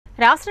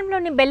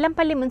రాష్ట్రంలోని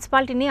బెల్లంపల్లి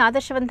మున్సిపాలిటీని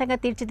ఆదర్శవంతంగా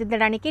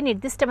తీర్చిదిద్దడానికి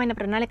నిర్దిష్టమైన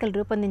ప్రణాళికలు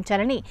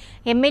రూపొందించాలని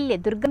ఎమ్మెల్యే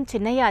దుర్గం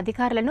చిన్నయ్య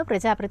అధికారులను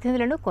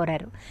ప్రజాప్రతినిధులను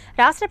కోరారు.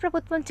 రాష్ట్ర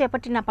ప్రభుత్వం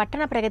చేపట్టిన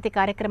పట్టణ ప్రగతి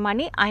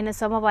కార్యక్రమాన్ని ఆయన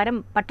సోమవారం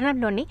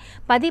పట్టణంలోని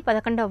 10,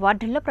 11వ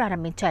వార్డుల్లో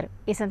ప్రారంభించారు.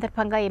 ఈ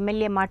సందర్భంగా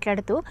ఎమ్మెల్యే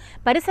మాట్లాడుతూ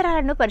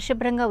పరిసరాలను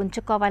పరిశుభ్రంగా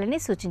ఉంచుకోవాలని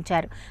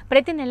సూచించారు.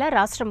 ప్రతి నెల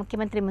రాష్ట్ర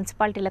ముఖ్యమంత్రి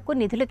మున్సిపాలిటీలకు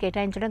నిధులు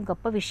కేటాయించడం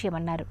గొప్ప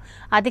విషయమన్నారు.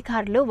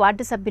 అధికారులు,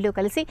 వార్డు సభ్యులు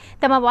కలిసి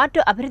తమ వార్డు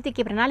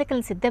అభివృద్ధికి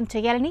ప్రణాళికలను సిద్ధం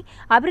చేయాలని,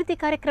 అభివృద్ధి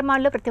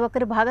కార్యక్రమాల్లో ప్రతి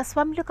ఒక్కరు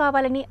భాగస్వాములు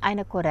కావాలని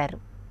ఆయన కోరారు.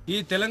 ఈ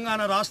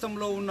తెలంగాణ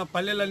రాష్ట్రంలో ఉన్న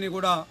పల్లెలన్నీ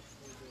కూడా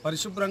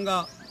పరిశుభ్రంగా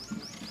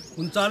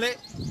ఉంచాలి.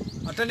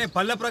 అట్లనే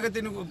పల్లె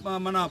ప్రగతిని,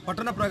 మన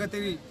పట్టణ ప్రగతి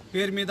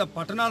పేరు మీద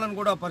పట్టణాలను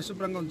కూడా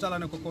పరిశుభ్రంగా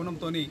ఉంచాలనే ఒక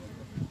కోణంతో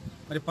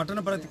మరి పట్టణ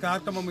ప్రగతి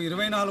కార్యక్రమం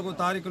 24వ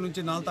తారీఖు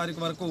నుంచి 4వ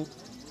తారీఖు వరకు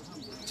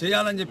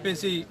చేయాలని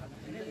చెప్పేసి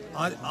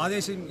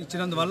ఆదేశం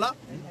ఇచ్చినందువల్ల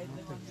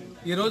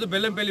ఈరోజు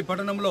బెల్లంపల్లి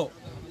పట్టణంలో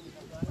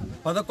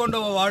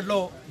 11వ వార్డులో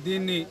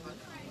దీన్ని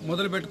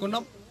మొదలు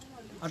పెట్టుకున్నాం.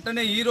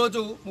 అట్లనే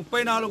ఈరోజు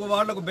 34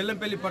 వార్డులకు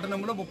బెల్లంపల్లి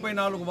పట్టణంలో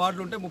 34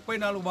 వార్డులు ఉంటే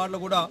 34 వార్డులు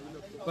కూడా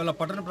వాళ్ళ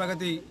పట్టణ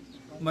ప్రగతి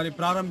మరి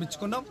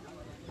ప్రారంభించుకున్నాం.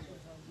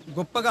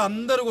 గొప్పగా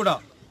అందరూ కూడా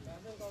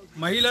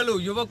మహిళలు,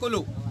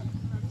 యువకులు,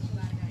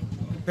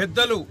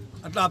 పెద్దలు,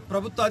 అట్లా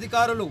ప్రభుత్వ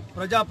అధికారులు,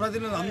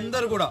 ప్రజాప్రతినిధులు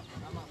అందరూ కూడా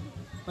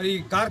మరి ఈ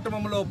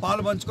కార్యక్రమంలో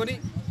పాల్పంచుకొని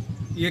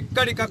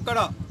ఎక్కడికక్కడ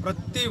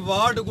ప్రతి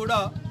వార్డు కూడా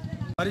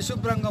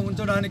పరిశుభ్రంగా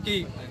ఉంచడానికి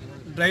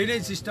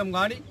డ్రైనేజ్ సిస్టమ్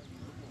కానీ,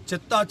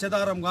 చెత్తా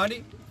చెదారం కానీ,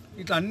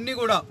 ఇట్లా అన్నీ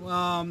కూడా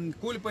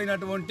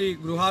కూలిపోయినటువంటి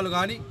గృహాలు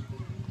కానీ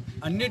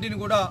అన్నిటిని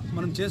కూడా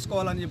మనం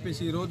చేసుకోవాలని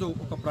చెప్పేసి ఈరోజు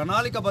ఒక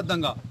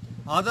ప్రణాళికబద్ధంగా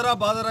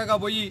బాదరాగా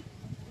పోయి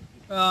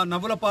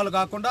నవ్వుల పాలు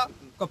కాకుండా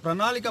ఒక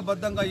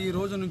ప్రణాళికబద్ధంగా ఈ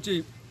రోజు నుంచి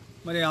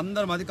మరి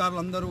అందరం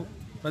అధికారులు అందరూ,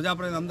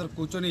 ప్రజాప్రతినిధులు అందరూ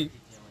కూర్చొని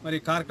మరి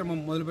కార్యక్రమం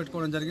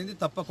మొదలుపెట్టుకోవడం జరిగింది.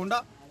 తప్పకుండా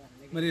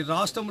మరి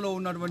రాష్ట్రంలో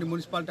ఉన్నటువంటి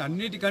మున్సిపాలిటీ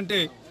అన్నిటికంటే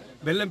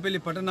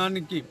బెల్లంపల్లి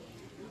పట్టణానికి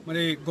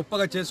మరి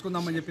గొప్పగా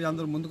చేసుకుందామని చెప్పి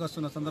అందరూ ముందుకు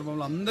వస్తున్న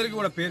సందర్భంలో అందరికీ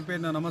కూడా పేరు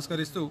పేరున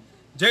నమస్కరిస్తూ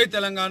జై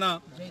తెలంగాణ,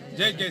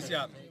 జై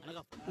కేసీఆర్.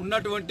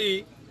 ఉన్నటువంటి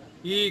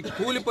ఈ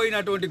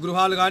కూలిపోయినటువంటి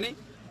గృహాలు కానీ,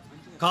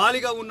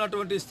 ఖాళీగా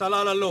ఉన్నటువంటి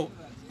స్థలాలలో,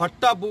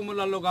 పట్టా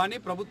భూములలో కానీ,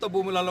 ప్రభుత్వ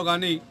భూములలో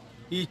కానీ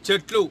ఈ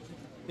చెట్లు,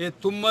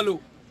 తుమ్మలు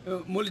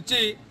మొలిచి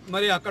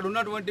మరి అక్కడ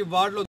ఉన్నటువంటి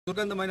వార్డులో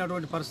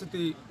దుర్గంధమైనటువంటి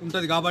పరిస్థితి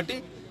ఉంటుంది. కాబట్టి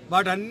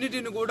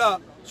వాటన్నిటిని కూడా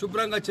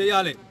శుభ్రంగా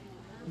చేయాలి.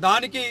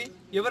 దానికి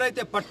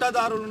ఎవరైతే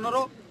పట్టాదారులు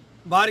ఉన్నారో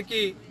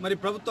వారికి మరి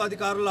ప్రభుత్వ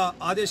అధికారుల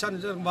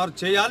ఆదేశానుసారం వారు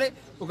చేయాలి.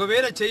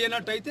 ఒకవేళ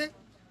చేయనట్టయితే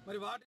మరి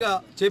వాటిగా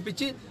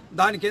చేపించి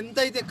దానికి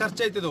ఎంతైతే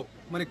ఖర్చు అవుతుందో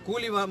మరి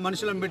కూలి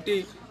మనుషులను పెట్టి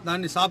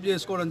దాన్ని సాఫ్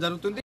చేసుకోవడం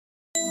జరుగుతుంది.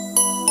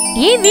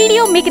 ఈ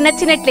వీడియో మీకు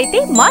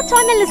నచ్చినట్లయితే మా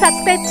ఛానల్ ని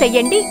సబ్స్క్రైబ్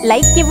చేయండి,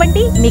 లైక్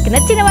ఇవ్వండి, మీకు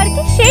నచ్చిన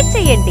వారికి షేర్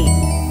చేయండి.